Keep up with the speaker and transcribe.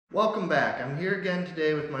Welcome back. I'm here again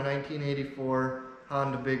today with my 1984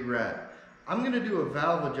 Honda Big Red. I'm going to do a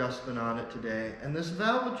valve adjustment on it today, and this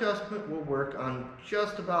valve adjustment will work on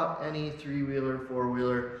just about any three-wheeler,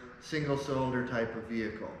 four-wheeler, single-cylinder type of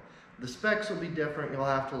vehicle. The specs will be different, you'll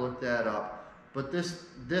have to look that up, but this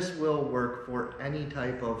will work for any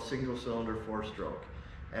type of single-cylinder four-stroke.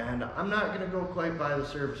 And I'm not going to go quite by the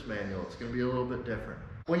service manual, it's going to be a little bit different.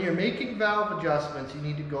 When you're making valve adjustments, you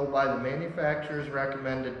need to go by the manufacturer's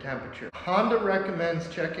recommended temperature. Honda recommends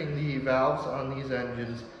checking the valves on these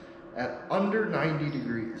engines at under 90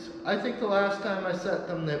 degrees. I think the last time I set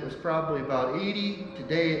them it was probably about 80.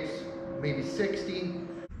 Today it's maybe 60.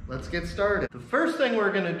 Let's get started. The first thing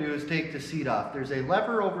we're going to do is take the seat off. There's a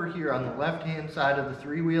lever over here on the left-hand side of the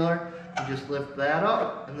three-wheeler. You just lift that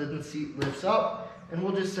up, and then the seat lifts up, and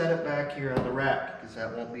we'll just set it back here on the rack because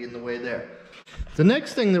that won't be in the way there. The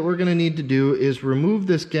next thing that we're going to need to do is remove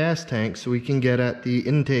this gas tank so we can get at the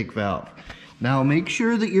intake valve. Now make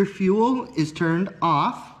sure that your fuel is turned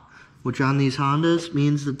off, which on these Hondas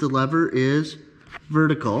means that the lever is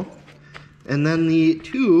vertical. And then the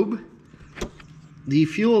tube, the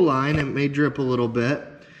fuel line, it may drip a little bit,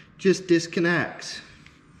 just disconnects.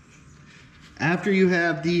 After you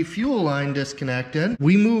have the fuel line disconnected,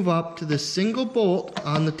 we move up to the single bolt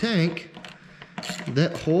on the tank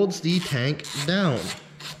that holds the tank down.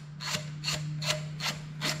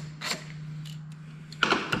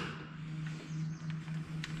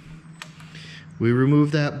 We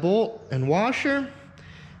remove that bolt and washer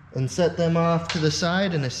and set them off to the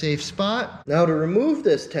side in a safe spot. Now to remove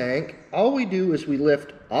this tank, all we do is we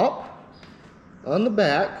lift up on the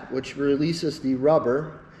back, which releases the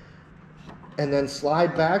rubber, and then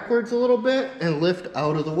slide backwards a little bit and lift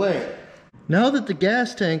out of the way. Now that the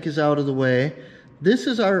gas tank is out of the way, this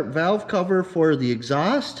is our valve cover for the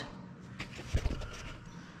exhaust.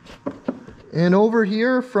 And over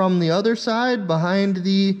here from the other side, behind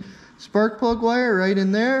the spark plug wire right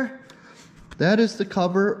in there, that is the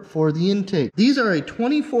cover for the intake. These are a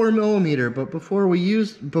 24 millimeter, but before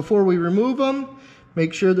we remove them,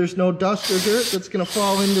 make sure there's no dust or dirt that's gonna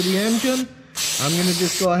fall into the engine. I'm gonna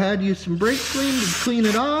just go ahead and use some brake clean to clean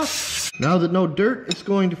it off. Now that no dirt is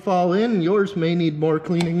going to fall in, yours may need more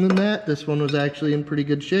cleaning than that. This one was actually in pretty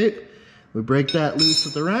good shape. We break that loose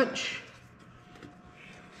with a wrench.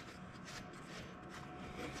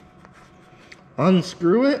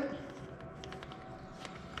 Unscrew it.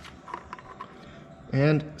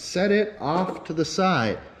 And set it off to the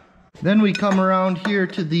side. Then we come around here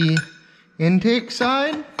to the intake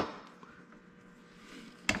side.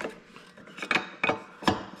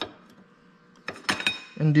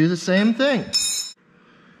 And do the same thing.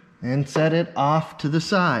 And set it off to the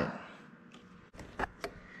side.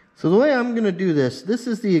 So the way I'm going to do this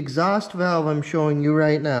is the exhaust valve I'm showing you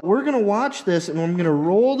right now. We're going to watch this and I'm going to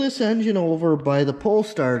roll this engine over by the pull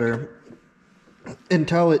starter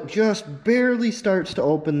until it just barely starts to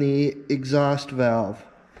open the exhaust valve.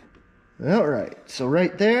 Alright, so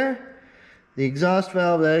right there, the exhaust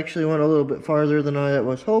valve actually went a little bit farther than I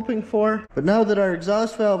was hoping for. But now that our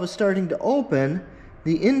exhaust valve is starting to open,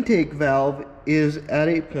 the intake valve is at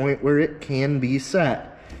a point where it can be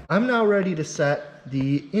set. I'm now ready to set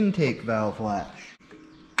the intake valve latch.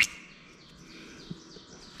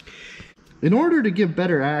 In order to give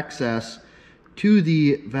better access to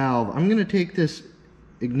the valve, I'm going to take this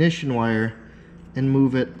ignition wire and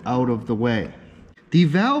move it out of the way. The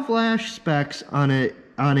valve lash specs on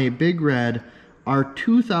a Big Red are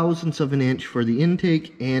 2/1000ths of an inch for the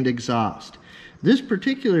intake and exhaust. This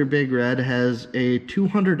particular Big Red has a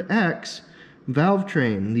 200X valve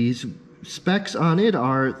train. These specs on it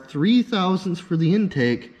are 3/1000ths for the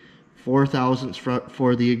intake, 4/1000ths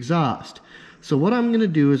for the exhaust. So what I'm going to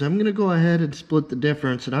do is I'm going to go ahead and split the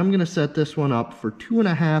difference, and I'm going to set this one up for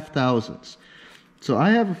 2.5/1000ths. So I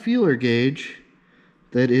have a feeler gauge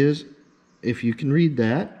that is, if you can read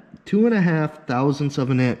that, 2.5/1000ths of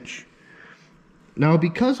an inch. Now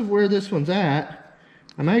because of where this one's at,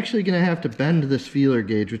 I'm actually going to have to bend this feeler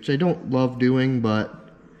gauge, which I don't love doing,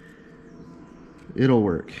 but it'll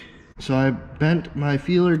work. So I bent my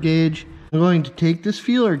feeler gauge. I'm going to take this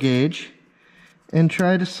feeler gauge and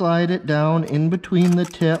try to slide it down in between the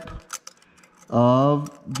tip of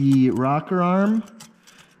the rocker arm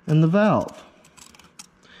and the valve,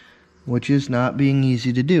 which is not being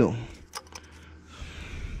easy to do.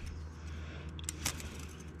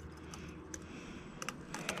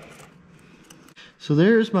 So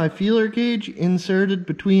there's my feeler gauge inserted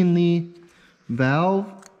between the valve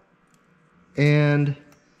and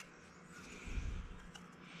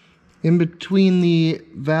in between the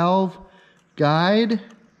valve guide,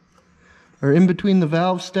 or in between the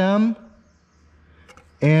valve stem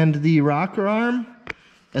and the rocker arm.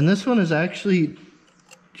 And this one is actually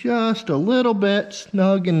just a little bit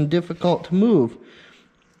snug and difficult to move.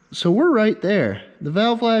 So we're right there. The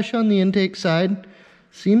valve lash on the intake side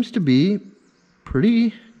seems to be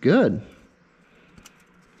pretty good.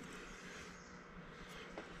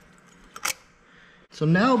 So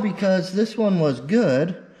now, because this one was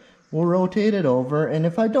good, we'll rotate it over, and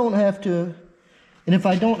if I don't have to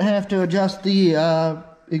adjust the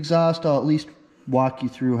exhaust, I'll at least walk you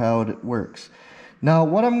through how it works. Now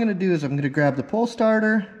what I'm going to do is I'm going to grab the pull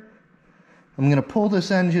starter, I'm going to pull this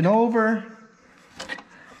engine over,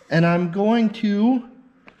 and I'm going to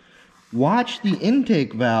watch the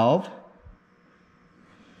intake valve,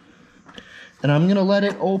 and I'm going to let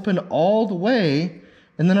it open all the way,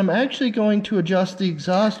 and then I'm actually going to adjust the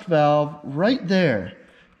exhaust valve right there.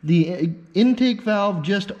 The intake valve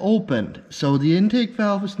just opened, so the intake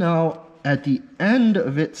valve is now at the end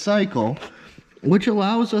of its cycle, which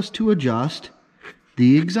allows us to adjust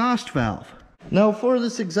the exhaust valve. Now for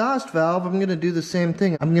this exhaust valve, I'm going to do the same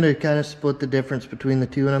thing. I'm going to kind of split the difference between the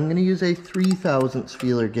two, and I'm going to use a 3/1000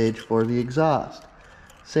 feeler gauge for the exhaust.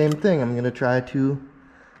 Same thing, I'm going to try to,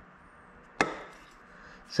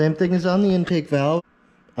 same thing as on the intake valve.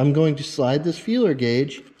 I'm going to slide this feeler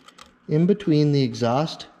gauge in between the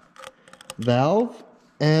exhaust valve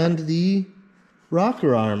and the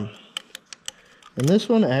rocker arm. And this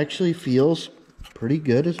one actually feels pretty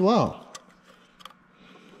good as well.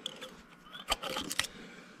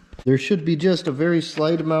 There should be just a very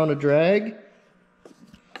slight amount of drag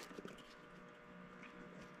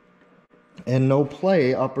and no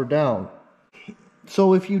play up or down.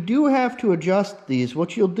 So if you do have to adjust these,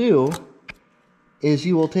 what you'll do is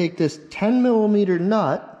you will take this 10mm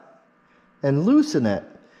nut and loosen it,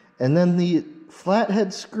 and then the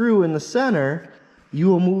flathead screw in the center, you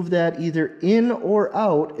will move that either in or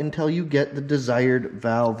out until you get the desired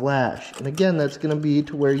valve lash. And again, that's going to be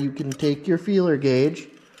to where you can take your feeler gauge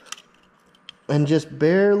and just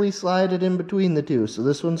barely slide it in between the two. So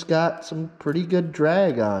this one's got some pretty good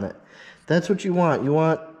drag on it. That's what you want. You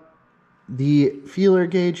want the feeler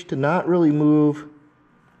gauge to not really move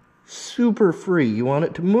super free. You want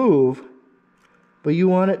it to move, but you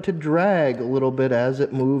want it to drag a little bit as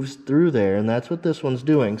it moves through there, and that's what this one's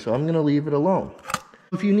doing, so I'm going to leave it alone.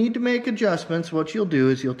 If you need to make adjustments, what you'll do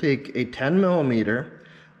is you'll take a 10mm,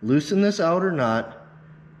 loosen this outer nut,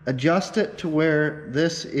 adjust it to where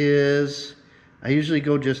this is, I usually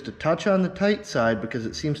go just a touch on the tight side because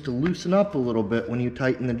it seems to loosen up a little bit when you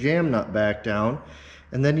tighten the jam nut back down,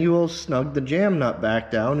 and then you will snug the jam nut back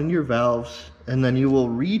down in your valves, and then you will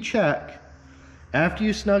recheck. After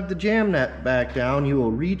you snug the jam nut back down, you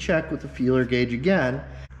will recheck with the feeler gauge again,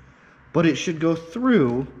 but it should go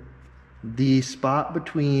through the spot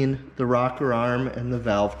between the rocker arm and the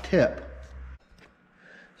valve tip.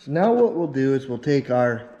 So now what we'll do is we'll take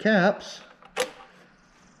our caps,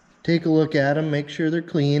 take a look at them, make sure they're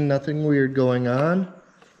clean, nothing weird going on,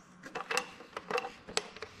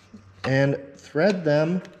 and thread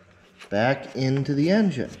them back into the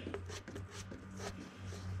engine.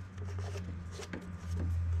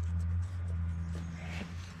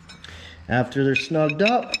 After they're snugged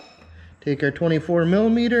up, take our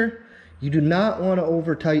 24mm. You do not want to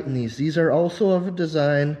over tighten these. These are also of a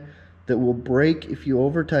design that will break if you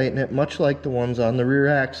over tighten it, much like the ones on the rear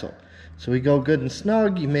axle. So we go good and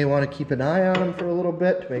snug. You may want to keep an eye on them for a little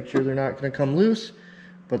bit to make sure they're not going to come loose,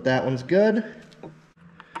 but that one's good.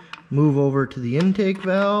 Move over to the intake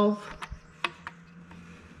valve.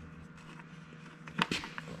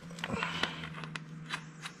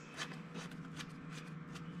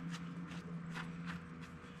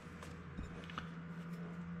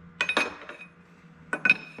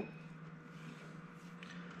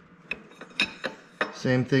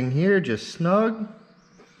 Same thing here, just snug.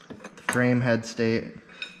 The frame head the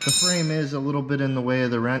frame is a little bit in the way of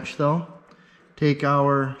the wrench though. Take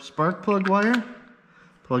our spark plug wire,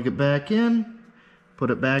 plug it back in, put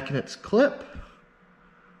it back in its clip,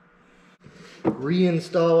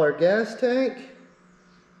 reinstall our gas tank,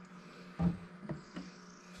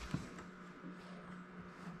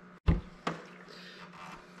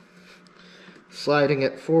 sliding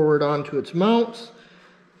it forward onto its mounts.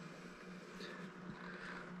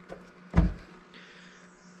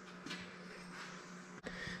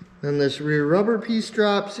 Then this rear rubber piece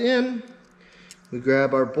drops in. We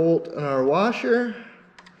grab our bolt and our washer.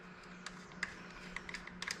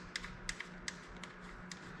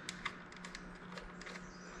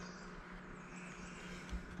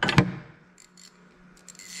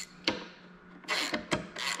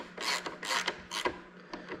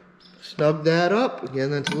 Snug that up.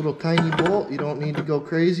 Again, that's a little tiny bolt. You don't need to go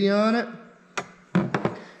crazy on it.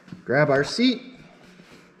 grab our seat,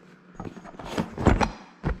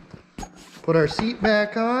 put our seat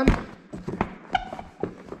back on,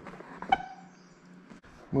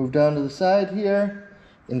 move down to the side here,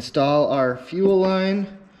 install our fuel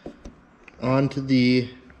line onto the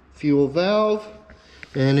fuel valve,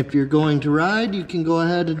 and if you're going to ride, you can go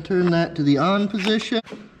ahead and turn that to the on position.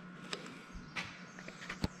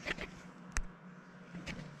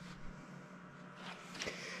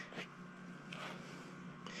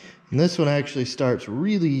 And this one actually starts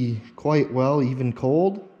really quite well, even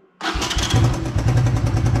cold.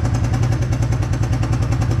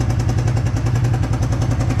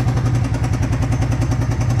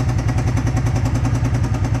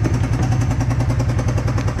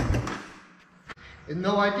 And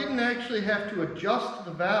though I didn't actually have to adjust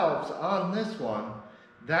the valves on this one,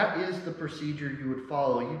 that is the procedure you would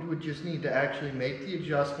follow. You would just need to actually make the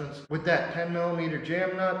adjustments with that 10mm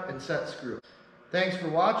jam nut and set screw. Thanks for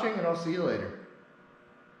watching, and I'll see you later.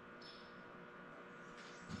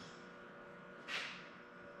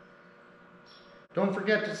 Don't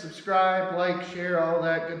forget to subscribe, like, share, all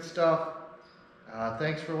that good stuff.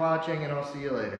 Thanks for watching, and I'll see you later.